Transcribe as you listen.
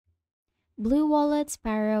BlueWallet,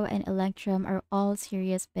 Sparrow, and Electrum are all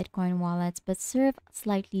serious Bitcoin wallets but serve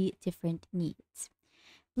slightly different needs.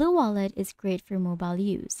 BlueWallet is great for mobile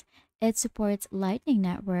use. It supports Lightning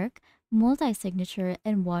Network, multi-signature,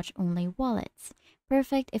 and watch-only wallets.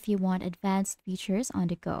 Perfect if you want advanced features on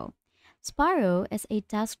the go. Sparrow is a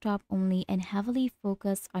desktop-only and heavily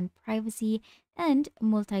focused on privacy and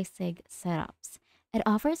multi-sig setups. It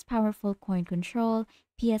offers powerful coin control,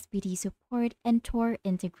 PSBT support, and Tor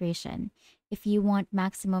integration. If you want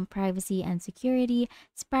maximum privacy and security,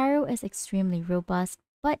 Sparrow is extremely robust,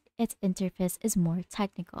 but its interface is more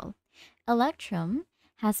technical. Electrum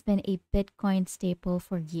has been a Bitcoin staple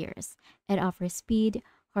for years. It offers speed,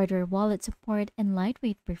 hardware wallet support, and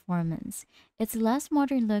lightweight performance. It's less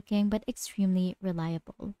modern looking but extremely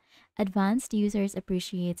reliable. Advanced users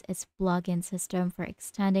appreciate its plug-in system for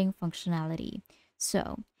extending functionality.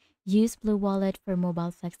 So, use Blue Wallet for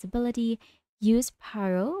mobile flexibility, use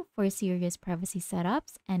Paro for serious privacy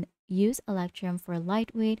setups, and use Electrum for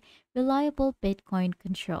lightweight, reliable Bitcoin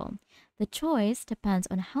control. The choice depends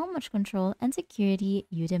on how much control and security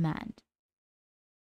you demand.